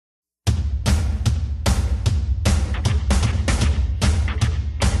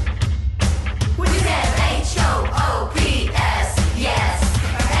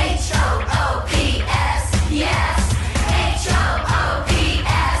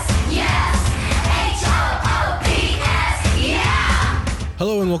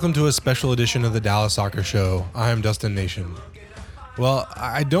welcome to a special edition of the Dallas Soccer Show. I'm Dustin Nation. Well,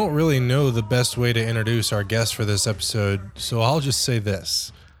 I don't really know the best way to introduce our guest for this episode, so I'll just say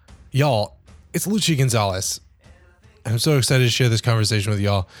this. Y'all, it's Luchi Gonzalez. I'm so excited to share this conversation with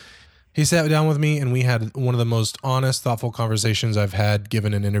y'all. He sat down with me and we had one of the most honest, thoughtful conversations I've had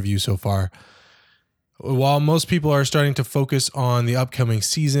given an interview so far. While most people are starting to focus on the upcoming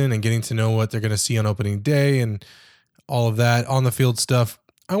season and getting to know what they're going to see on opening day and all of that on the field stuff,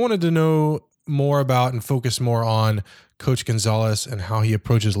 I wanted to know more about and focus more on Coach Gonzalez and how he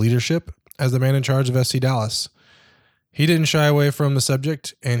approaches leadership as the man in charge of SC Dallas. He didn't shy away from the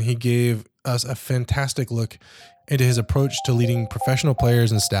subject, and he gave us a fantastic look into his approach to leading professional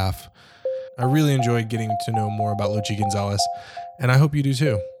players and staff. I really enjoyed getting to know more about Luchi Gonzalez, and I hope you do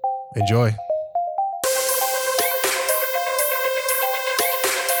too. Enjoy.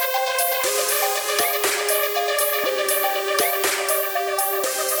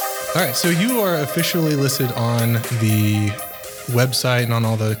 All right, so you are officially listed on the website and on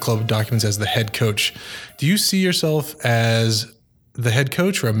all the club documents as the head coach. Do you see yourself as the head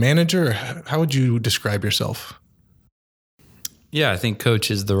coach or a manager? Or how would you describe yourself? Yeah, I think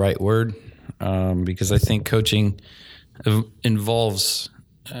coach is the right word because I think coaching involves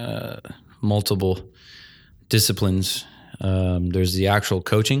multiple disciplines. There's the actual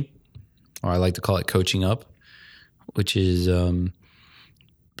coaching, or I like to call it coaching up, which is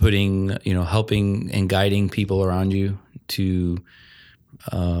helping and guiding people around you to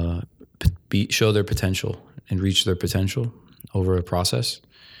show their potential and reach their potential over a process.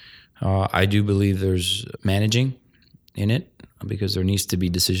 I do believe there's managing in it because there needs to be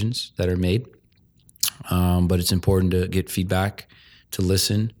decisions that are made. But it's important to get feedback, to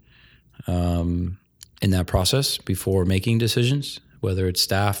listen in that process before making decisions, whether it's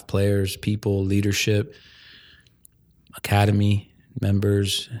staff, players, people, leadership, academy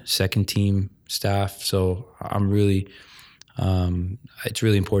members, second team staff. So I'm really, it's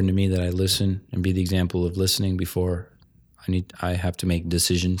really important to me that I listen and be the example of listening before I have to make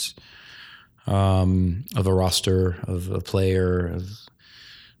decisions of a roster, of a player,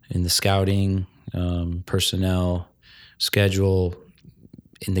 in the scouting, personnel, schedule,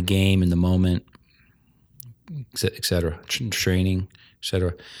 in the game, in the moment, et cetera, training, et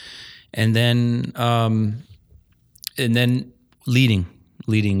cetera. And then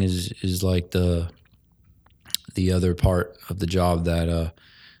leading is like the other part of the job that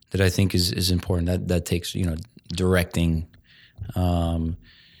I think is important. That takes directing, and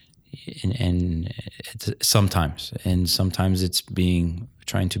sometimes it's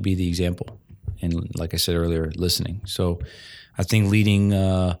trying to be the example, and like I said earlier, listening. So I think leading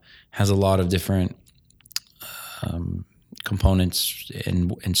has a lot of different components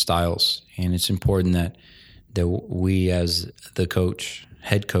and styles, and it's important that we as the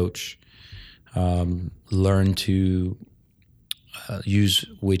head coach, learn to use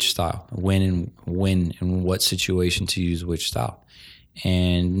which style, when and what situation to use which style,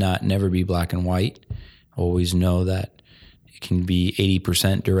 and never be black and white. Always know that it can be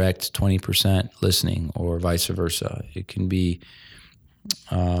 80% direct, 20% listening, or vice versa. It can be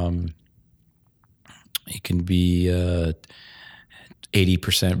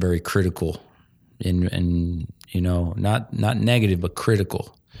 80% very critical. And not negative, but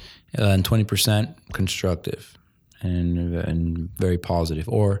critical, and 20% constructive and very positive,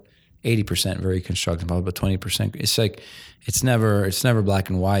 or 80% very constructive, but 20%. It's like it's never black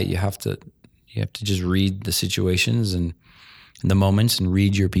and white. You have to just read the situations and the moments, and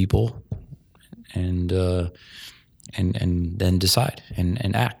read your people, and then decide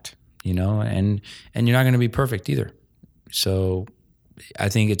and act. And you're not going to be perfect either. So I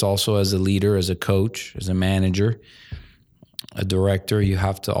think it's also, as a leader, as a coach, as a manager, a director, you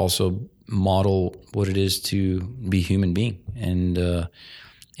have to also model what it is to be a human being and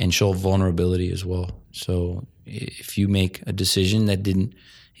show vulnerability as well. So if you make a decision that didn't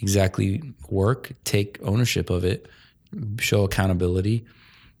exactly work, take ownership of it, show accountability,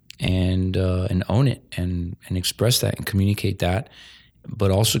 and own it and express that and communicate that, but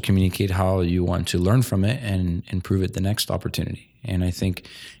also communicate how you want to learn from it and improve it the next opportunity. And I think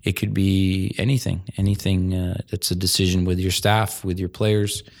it could be anything that's a decision with your staff, with your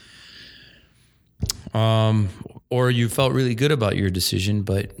players, or you felt really good about your decision,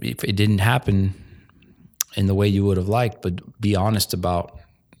 but if it didn't happen in the way you would have liked, but be honest about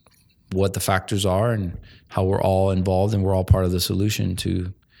what the factors are and how we're all involved and we're all part of the solution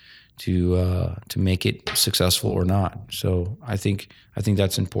to make it successful or not. So I think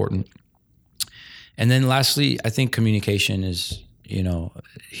that's important. And then lastly, I think communication is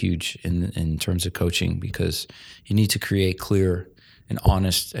huge in terms of coaching, because you need to create clear and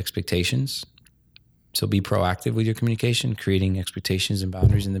honest expectations. So be proactive with your communication, creating expectations and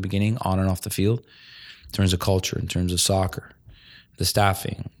boundaries in the beginning, on and off the field, in terms of culture, in terms of soccer, the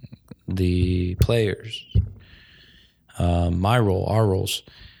staffing, the players, my role, our roles,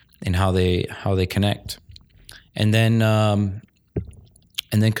 and how they connect. And then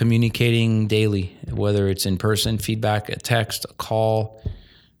communicating daily, whether it's in person, feedback, a text, a call,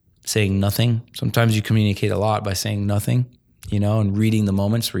 saying nothing. Sometimes you communicate a lot by saying nothing, and reading the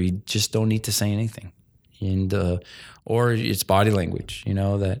moments where you just don't need to say anything. And or it's body language,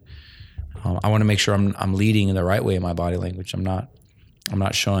 that I want to make sure I'm leading in the right way in my body language. I'm not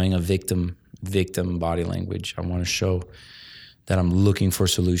showing a victim body language. I want to show that I'm looking for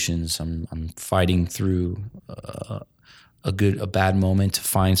solutions. I'm fighting through a bad moment to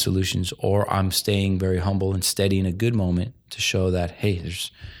find solutions, or I'm staying very humble and steady in a good moment to show that, hey,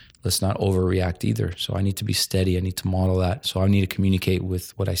 let's not overreact either. So I need to be steady. I need to model that. So I need to communicate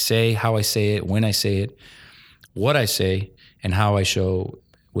with what I say, how I say it, when I say it, what I say, and how I show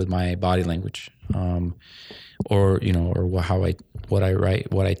with my body language, or what I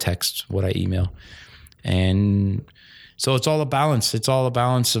write, what I text, what I email. And so it's all a balance. It's all a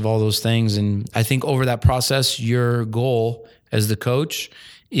balance of all those things. And I think over that process, your goal as the coach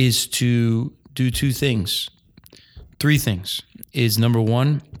is to do three things. Is number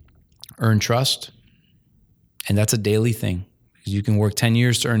one, earn trust. And that's a daily thing. You can work 10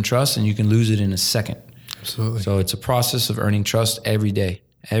 years to earn trust, and you can lose it in a second. Absolutely. So it's a process of earning trust every day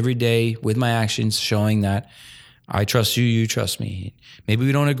with my actions, showing that I trust you, you trust me. Maybe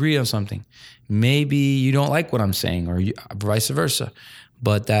we don't agree on something. Maybe you don't like what I'm saying, or vice versa,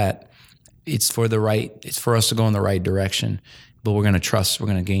 but that it's for us to go in the right direction. But we're going to trust, we're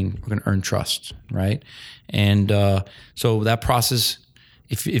going to earn trust, right? And so that process,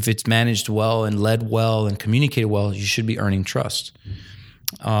 if it's managed well and led well and communicated well, you should be earning trust.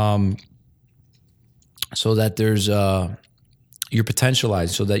 So that there's you're potentialized,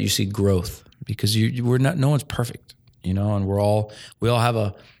 so that you see growth, because no one's perfect, and we all have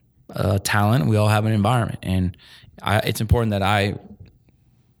a talent, we all have an environment, and it's important that I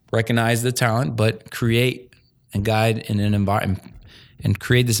recognize the talent, but create and guide in an environment and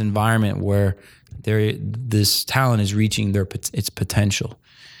create this environment where this talent is reaching its potential.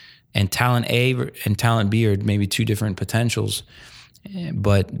 And talent A and talent B are maybe two different potentials,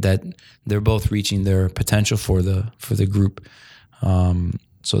 but that they're both reaching their potential for the group,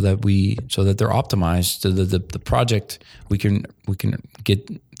 so that they're optimized to the project. We can get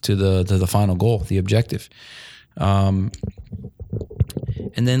to the final goal, the objective. And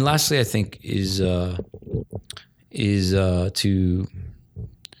then lastly, I think is to,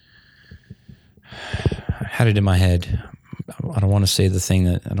 I had it in my head. I don't want to say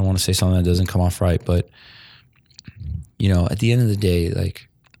something that doesn't come off right, but at the end of the day, like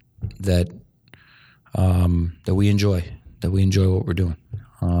that we enjoy what we're doing.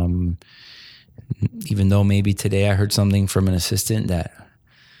 Even though maybe today I heard something from an assistant that,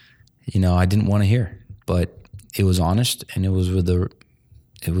 I didn't want to hear, but it was honest, and it was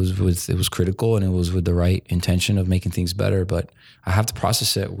critical, and it was with the right intention of making things better. But I have to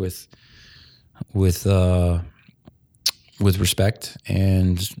process it with respect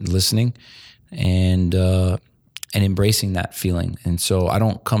and listening, and embracing that feeling. And so I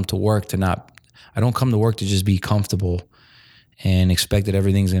don't come to work to just be comfortable and expect that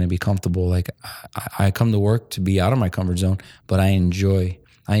everything's going to be comfortable. Like I come to work to be out of my comfort zone, but I enjoy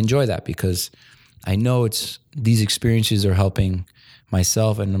that, because I know these experiences are helping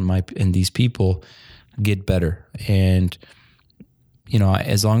myself and these people get better. And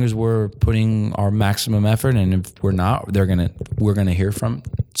as long as we're putting our maximum effort, and if we're not, we're gonna hear from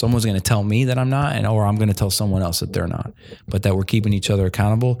someone's gonna tell me that I'm not, or I'm gonna tell someone else that they're not. But that we're keeping each other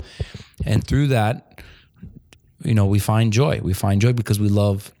accountable, and through that, we find joy. We find joy because we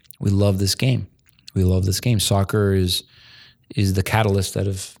love this game. We love this game. Soccer is the catalyst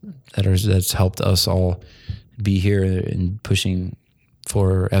that's helped us all be here and pushing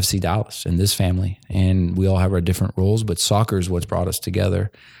for FC Dallas and this family. And we all have our different roles, but soccer is what's brought us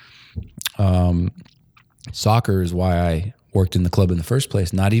together. Soccer is why I worked in the club in the first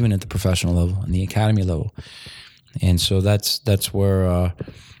place, not even at the professional level, in the academy level. And so that's where,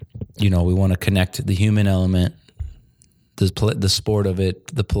 we want to connect the human element, the sport of it,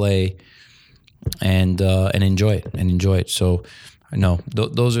 the play, and enjoy it. So,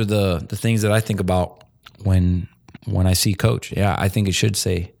 those are the things that I think about when I see coach. Yeah, I think it should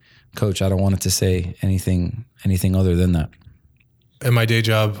say coach. I don't want it to say anything other than that. In my day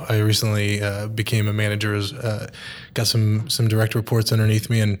job, I recently became a manager, got some direct reports underneath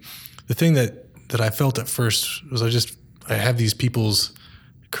me. And the thing that I felt at first was I just I have these people's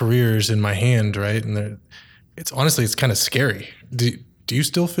careers in my hand, right? And it's honestly, it's kind of scary. Do you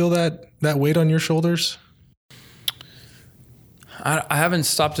still feel that weight on your shoulders? I haven't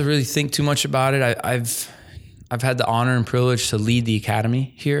stopped to really think too much about it. I've had the honor and privilege to lead the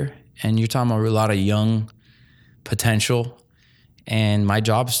academy here, and you're talking about a lot of young potential, and my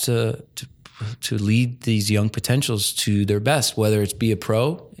job is to lead these young potentials to their best, whether it's be a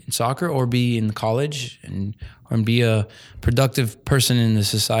pro in soccer or be in college or be a productive person in the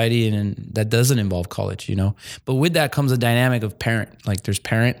society, and that doesn't involve college, you know. But with that comes a dynamic of there's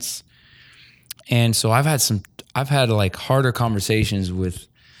parents, and so I've had like harder conversations with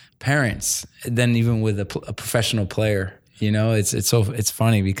parents than even with a professional player. You know, it's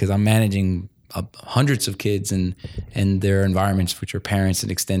funny because I'm managing hundreds of kids and their environments, which are parents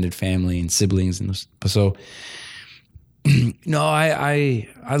and extended family and siblings, and so. No,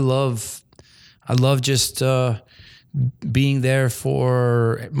 I love just being there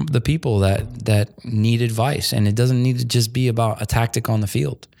for the people that need advice, and it doesn't need to just be about a tactic on the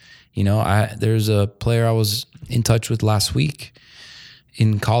field. You know, there's a player I was in touch with last week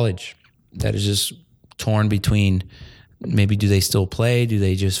in college that is just torn between maybe do they still play? Do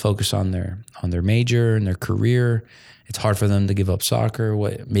they just focus on their major and their career? It's hard for them to give up soccer.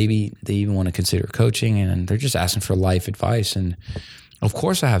 Maybe they even want to consider coaching, and they're just asking for life advice. And of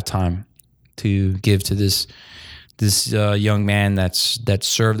course, I have time to give to this young man that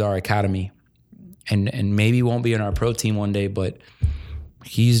served our academy, and maybe won't be in our pro team one day, but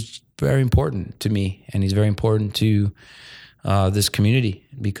he's very important to me, and he's very important to this community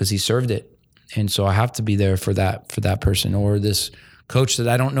because he served it. And so I have to be there for that person, or this coach that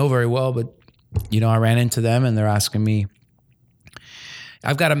I don't know very well, but you know, I ran into them and they're asking me,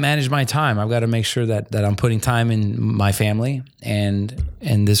 I've got to manage my time. I've got to make sure that I'm putting time in my family and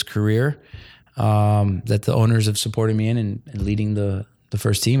this career that the owners have supported me in and leading the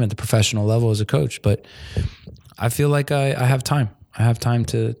first team at the professional level as a coach. But I feel like I have time. I have time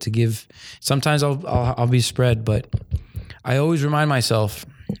to give. Sometimes I'll be spread, but I always remind myself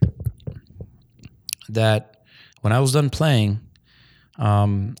that when I was done playing,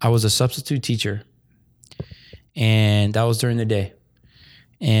 I was a substitute teacher, and that was during the day.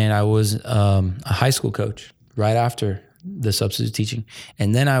 And I was a high school coach right after the substitute teaching.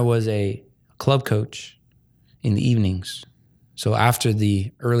 And then I was a club coach in the evenings. So after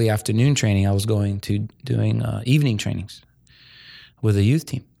the early afternoon training, I was going to doing evening trainings with a youth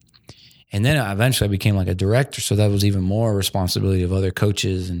team. And then eventually I became like a director. So that was even more responsibility of other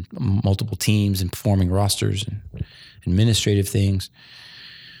coaches and multiple teams and performing rosters and administrative things.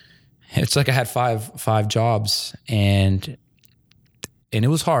 It's like I had five jobs, and it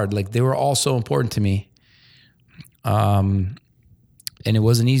was hard. Like, they were all so important to me. And it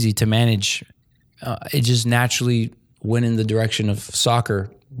wasn't easy to manage. It just naturally went in the direction of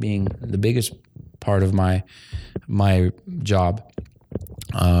soccer being the biggest part of my job.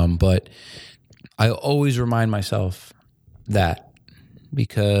 But I always remind myself that,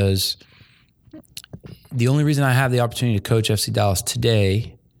 because the only reason I have the opportunity to coach FC Dallas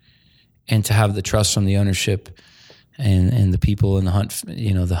today and to have the trust from the ownership and the people in the Hunt,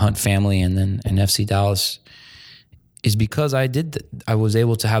 you know, the Hunt family and FC Dallas is because I was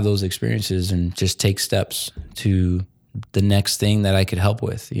able to have those experiences and just take steps to the next thing that I could help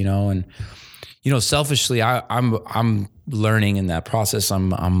with, you know. And, you know, selfishly, I'm learning in that process.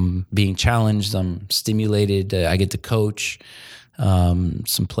 I'm being challenged. I'm stimulated. I get to coach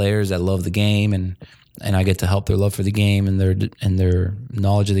some players that love the game, and I get to help their love for the game and their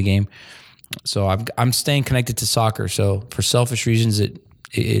knowledge of the game. So I'm staying connected to soccer. So for selfish reasons,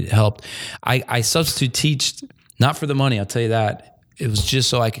 it helped. I substitute teach, not for the money, I'll tell you that. It was just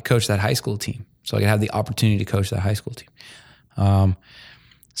so I could coach that high school team, so I could have the opportunity to coach that high school team.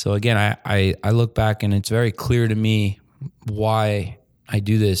 So again, I look back, and it's very clear to me why I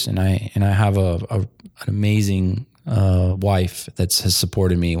do this, and I have an amazing wife that has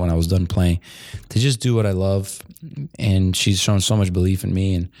supported me when I was done playing to just do what I love, and she's shown so much belief in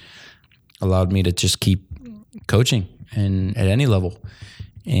me and allowed me to just keep coaching and at any level.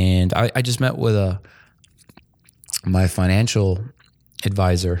 And I just met with my financial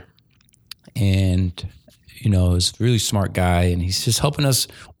advisor, and you know, he's a really smart guy, and he's just helping us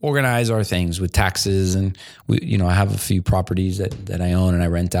organize our things with taxes. And I have a few properties that I own and I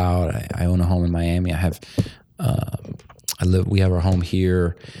rent out. I own a home in Miami. We have our home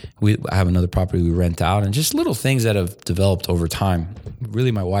here. I have another property we rent out, and just little things that have developed over time.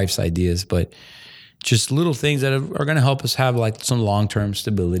 Really my wife's ideas, but just little things that are going to help us have like some long-term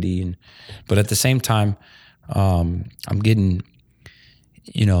stability. But at the same time, I'm getting,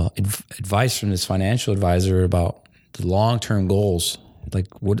 advice from this financial advisor about the long-term goals. Like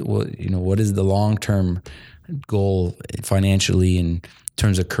what is the long-term goal financially in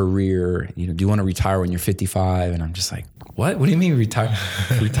terms of career? Do you want to retire when you're 55? And I'm just like, what do you mean retire?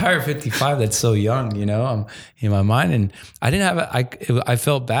 Retire at 55? That's so young, I'm in my mind. And I didn't have I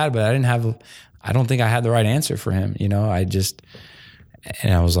felt bad, but I don't think I had the right answer for him.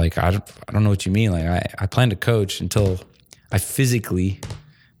 And I was like, I don't know what you mean. Like I plan to coach until I physically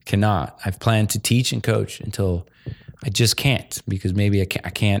cannot. I've planned to teach and coach until I just can't, because maybe I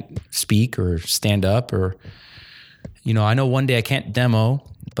can't speak or stand up, or, I know one day I can't demo,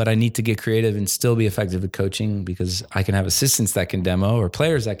 but I need to get creative and still be effective at coaching, because I can have assistants that can demo or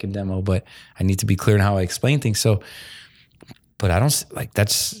players that can demo, but I need to be clear in how I explain things. So, but I don't like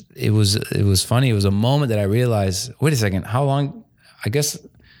it was funny. It was a moment that I realized, wait a second, how long? I guess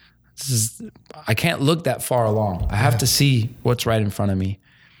I can't look that far along. I have to see what's right in front of me.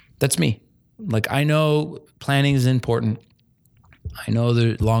 That's me. Like, I know planning is important. I know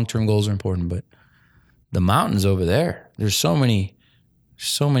the long-term goals are important, but the mountains over there, there's so many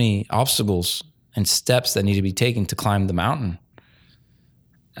obstacles and steps that need to be taken to climb the mountain.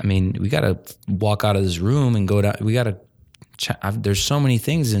 I mean, we got to walk out of this room and go down. There's so many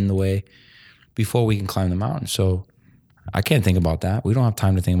things in the way before we can climb the mountain. So I can't think about that. We don't have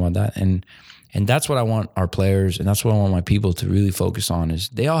time to think about that. And that's what I want our players, and that's what I want my people to really focus on, is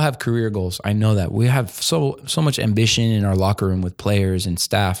they all have career goals. I know that. We have so much ambition in our locker room with players and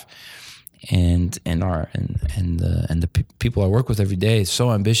staff and the people I work with every day. It's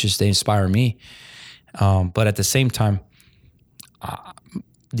so ambitious. They inspire me. But at the same time,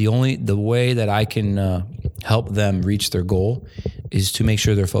 the way that I can help them reach their goal is to make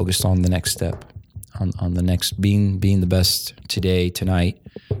sure they're focused on the next step, on the next, being the best today, tonight,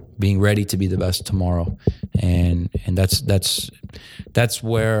 being ready to be the best tomorrow. And that's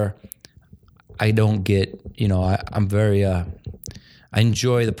where I don't get, I'm very, I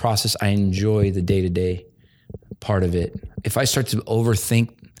enjoy the process. I enjoy the day-to-day part of it. If I start to overthink,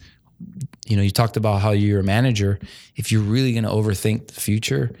 you talked about how you're a manager. If you're really going to overthink the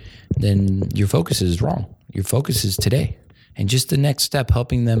future, then your focus is wrong. Your focus is today. And just the next step,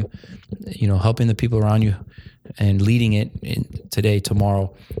 helping them, helping the people around you and leading it in today,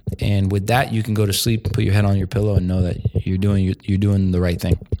 tomorrow. And with that, you can go to sleep, put your head on your pillow, and know that you're doing the right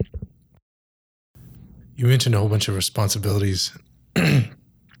thing. You mentioned a whole bunch of responsibilities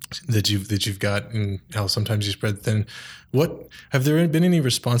that you've got, and how sometimes you spread thin. What have there been any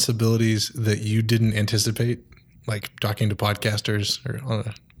responsibilities that you didn't anticipate, like talking to podcasters or on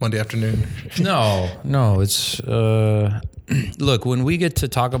a Monday afternoon? No. It's look, when we get to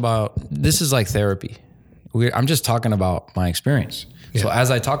talk about, this is like therapy. I'm just talking about my experience. Yeah. So as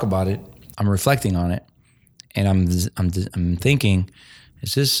I talk about it, I'm reflecting on it, and I'm thinking,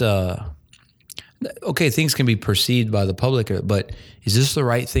 is this okay? Things can be perceived by the public, but is this the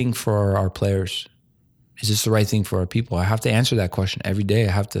right thing for our players? Is this the right thing for our people? I have to answer that question every day.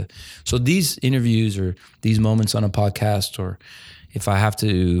 I have to. So these interviews or these moments on a podcast, or if I have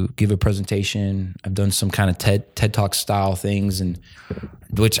to give a presentation, I've done some kind of TED Talk style things, and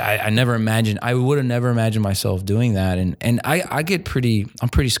which I never imagined. I would have never imagined myself doing that. And I'm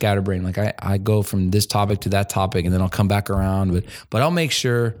pretty scatterbrained. Like I go from this topic to that topic, and then I'll come back around. But I'll make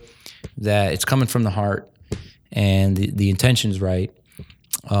sure that it's coming from the heart and the intention's right.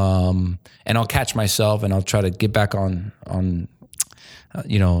 And I'll catch myself, and I'll try to get back on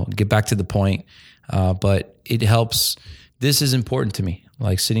get back to the point. But it helps. This is important to me.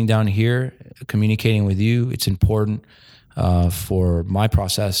 Like sitting down here, communicating with you, it's important for my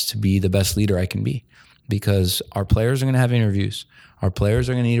process to be the best leader I can be, because our players are going to have interviews. Our players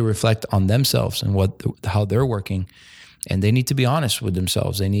are going to need to reflect on themselves and how they're working, and they need to be honest with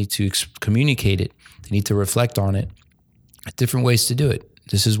themselves. They need to communicate it. They need to reflect on it. Different ways to do it.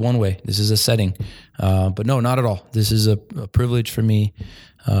 This is one way. This is a setting. But no, not at all. This is a privilege for me.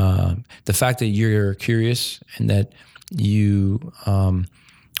 The fact that you're curious and that you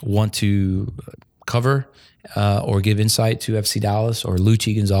want to cover or give insight to FC Dallas or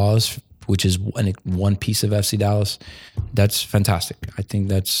Luchi Gonzalez, which is one piece of FC Dallas, that's fantastic. I think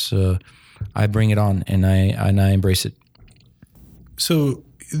that's I bring it on, and I embrace it. So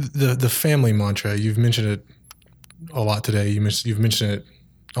the family mantra, you've mentioned it a lot today. You've mentioned it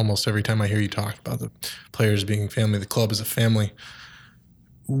almost every time I hear you talk about the players being family, the club as a family.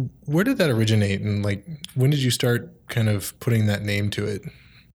 Where did that originate, and like when did you start kind of putting that name to it?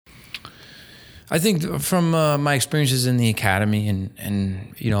 I think from my experiences in the academy,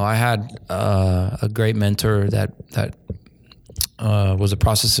 and I had a great mentor that was a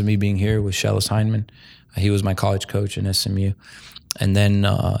process of me being here with Shellis Heineman. He was my college coach in SMU, and then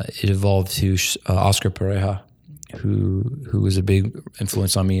it evolved to Oscar Pareja, who was a big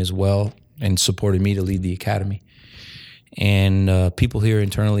influence on me as well and supported me to lead the academy. And people here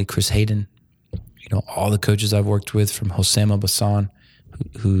internally, Chris Hayden, all the coaches I've worked with, from Hosema Bassan,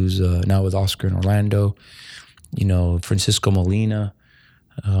 who's now with Oscar in Orlando, Francisco Molina,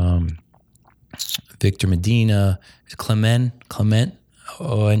 Victor Medina, Clement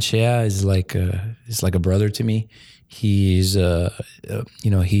Oenchea is like a brother to me. He's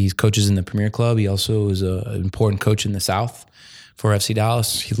he coaches in the Premier Club. He also is an important coach in the South for FC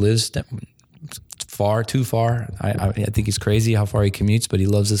Dallas. He lives too far. I think he's crazy how far he commutes, but he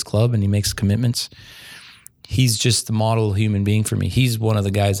loves this club and he makes commitments. He's just the model human being for me. He's one of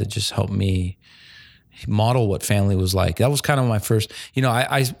the guys that just helped me model what family was like. That was kind of my first,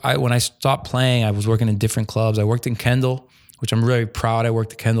 I when I stopped playing, I was working in different clubs. I worked in Kendall, which I'm very proud. I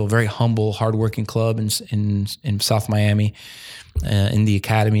worked at Kendall, very humble, hardworking club in South Miami, in the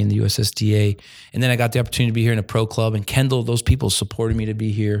academy, in the USSDA. And then I got the opportunity to be here in a pro club. And Kendall, those people supported me to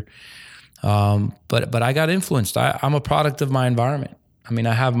be here. But I got influenced. I'm a product of my environment. I mean,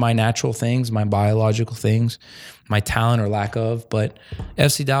 I have my natural things, my biological things, my talent or lack of. But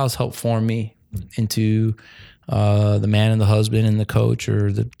FC Dallas helped form me into the man and the husband and the coach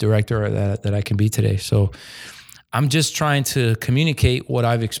or the director that I can be today. So I'm just trying to communicate what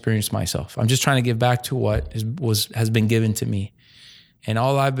I've experienced myself. I'm just trying to give back to what has been given to me. And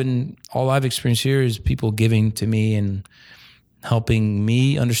all I've experienced here is people giving to me and helping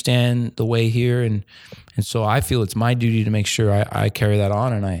me understand the way here. And so I feel it's my duty to make sure I carry that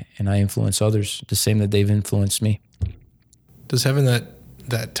on and I influence others the same that they've influenced me. Does having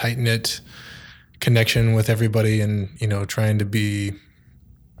that tight-knit connection with everybody and, trying to be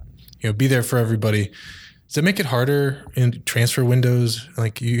there for everybody, does it make it harder in transfer windows?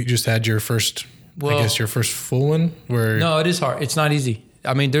 Like you just had your first, your first full one where... No, it is hard. It's not easy.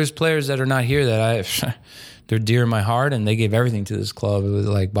 I mean, there's players that are not here that they're dear in my heart and they gave everything to this club. It was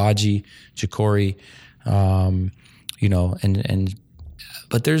like Baji, Jokori,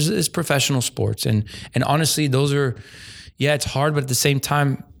 but it's professional sports. And honestly, those are, it's hard, but at the same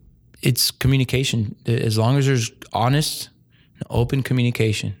time, it's communication. As long as there's honest, open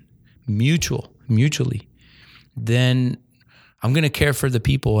communication, mutually, then I'm going to care for the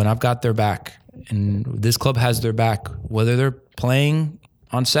people and I've got their back. And this club has their back, whether they're playing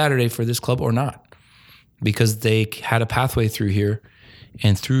on Saturday for this club or not, because they had a pathway through here,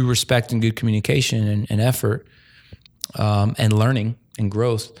 and through respect and good communication and effort and learning and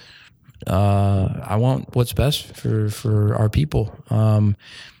growth, I want what's best for our people. That's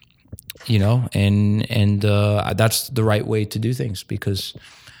the right way to do things, because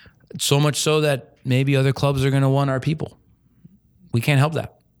so much so that maybe other clubs are going to want our people. We can't help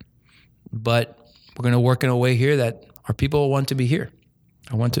that. But we're going to work in a way here that our people want to be here.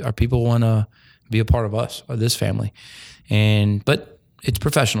 Our people want to be a part of us, or this family. But it's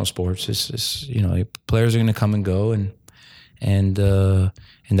professional sports. It's players are going to come and go, and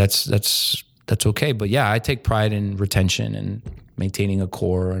that's okay. But yeah, I take pride in retention and maintaining a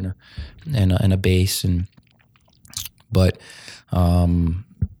core and a base, but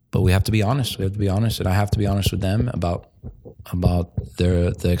we have to be honest. We have to be honest, and I have to be honest with them about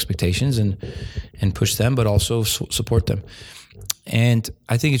the expectations and push them, but also support them. And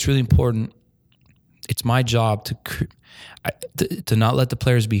I think it's really important. It's my job to not let the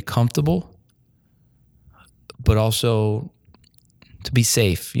players be comfortable, but also to be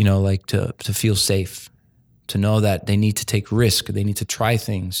safe. To feel safe. To know that they need to take risk, they need to try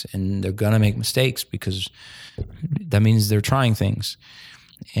things, and they're gonna make mistakes because that means they're trying things.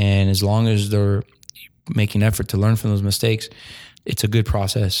 And as long as they're making effort to learn from those mistakes, it's a good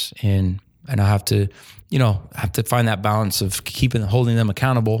process. And I have to find that balance of holding them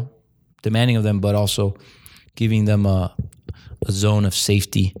accountable, demanding of them, but also giving them a zone of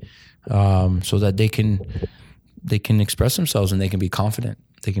safety, so that they can express themselves and they can be confident.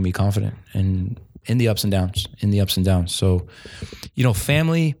 They can be confident and in the ups and downs. So,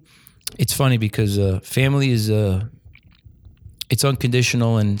 family, it's funny because family is it's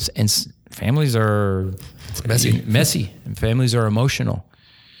unconditional and families are messy, and families are emotional.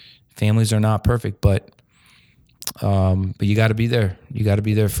 Families are not perfect, but you got to be there. You got to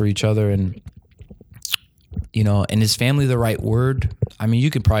be there for each other, and is family the right word? I mean, you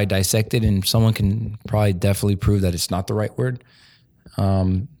can probably dissect it, and someone can probably definitely prove that it's not the right word.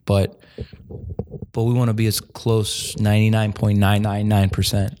 But we want to be as close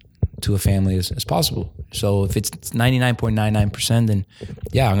 99.999% to a family as possible. So if it's 99.99%, then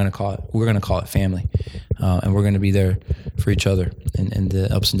we're going to call it family. And we're going to be there for each other and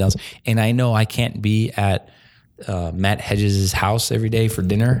the ups and downs. And I know I can't be at Matt Hedges' house every day for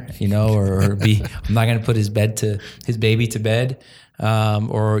dinner, you know, or I'm not going to put his baby to bed.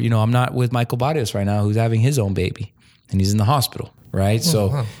 Or, you know, I'm not with Michael Barrios right now, who's having his own baby and he's in the hospital. Right.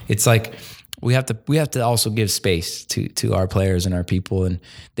 So it's like, we have to also give space to our players and our people, and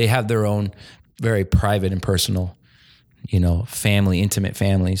they have their own very private and personal, you know, intimate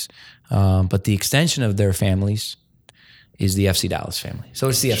families. But the extension of their families is the FC Dallas family. So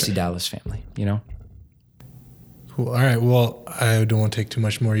it's the FC Dallas family, you know? Cool. All right. Well, I don't want to take too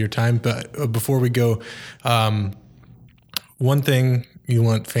much more of your time, but before we go, one thing you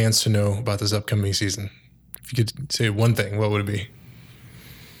want fans to know about this upcoming season, if you could say one thing, what would it be?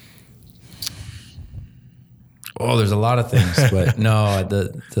 Oh, there's a lot of things, but no,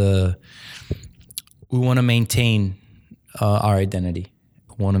 we want to maintain our identity.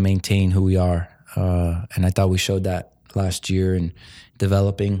 We want to maintain who we are. And I thought we showed that last year in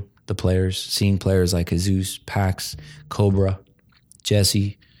developing the players, seeing players like Jesus, Pax, Cobra,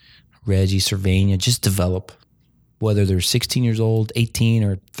 Jesse, Reggie, Cervania, just develop. Whether they're 16 years old, 18,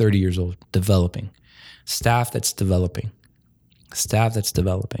 or 30 years old, developing. Staff that's developing.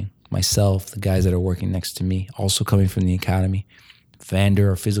 Myself, the guys that are working next to me, also coming from the academy. Vander,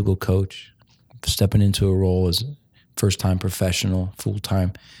 our physical coach, stepping into a role as first-time professional,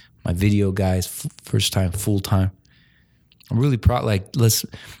 full-time. My video guys, first-time, full-time. I'm really proud.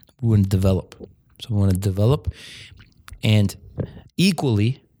 We want to develop. So we want to develop and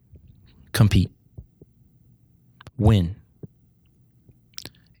equally compete, win.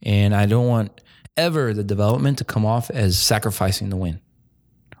 And I don't want ever the development to come off as sacrificing the win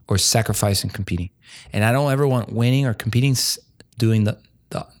or sacrificing competing. And I don't ever want winning or competing doing the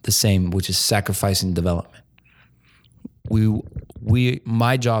same, which is sacrificing development.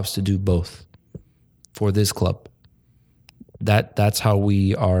 My job is to do both for this club. That's how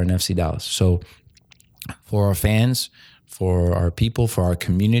we are in FC Dallas. So for our fans, for our people, for our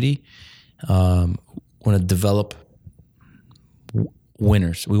community, want to develop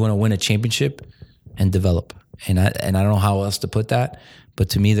winners. We want to win a championship and develop. And I don't know how else to put that, but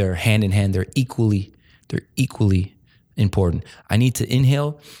to me they're hand in hand. They're equally important. I need to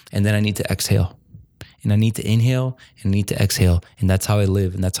inhale and then I need to exhale. And I need to inhale and I need to exhale. And that's how I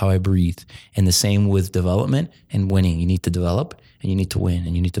live and that's how I breathe. And the same with development and winning. You need to develop and you need to win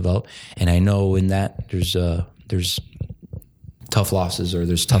and you need to develop. And I know in that there's tough losses or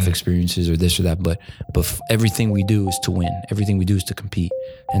there's tough experiences or this or that, but everything we do is to win. Everything we do is to compete,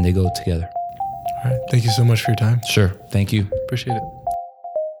 and they go together. All right. Thank you so much for your time. Sure. Thank you. Appreciate it.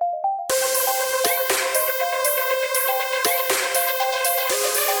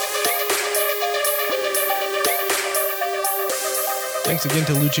 Thanks again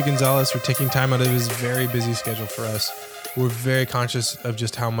to Luchi Gonzalez for taking time out of his very busy schedule for us. We're very conscious of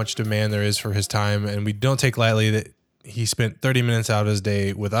just how much demand there is for his time, and we don't take lightly that he spent 30 minutes out of his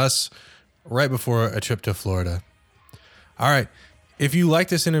day with us right before a trip to Florida. All right. If you like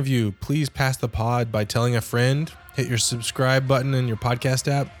this interview, please pass the pod by telling a friend, hit your subscribe button in your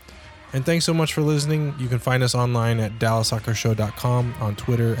podcast app. And thanks so much for listening. You can find us online at DallasSoccerShow.com, on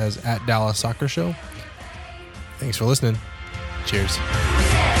Twitter as @DallasSoccerShow. Thanks for listening. Cheers.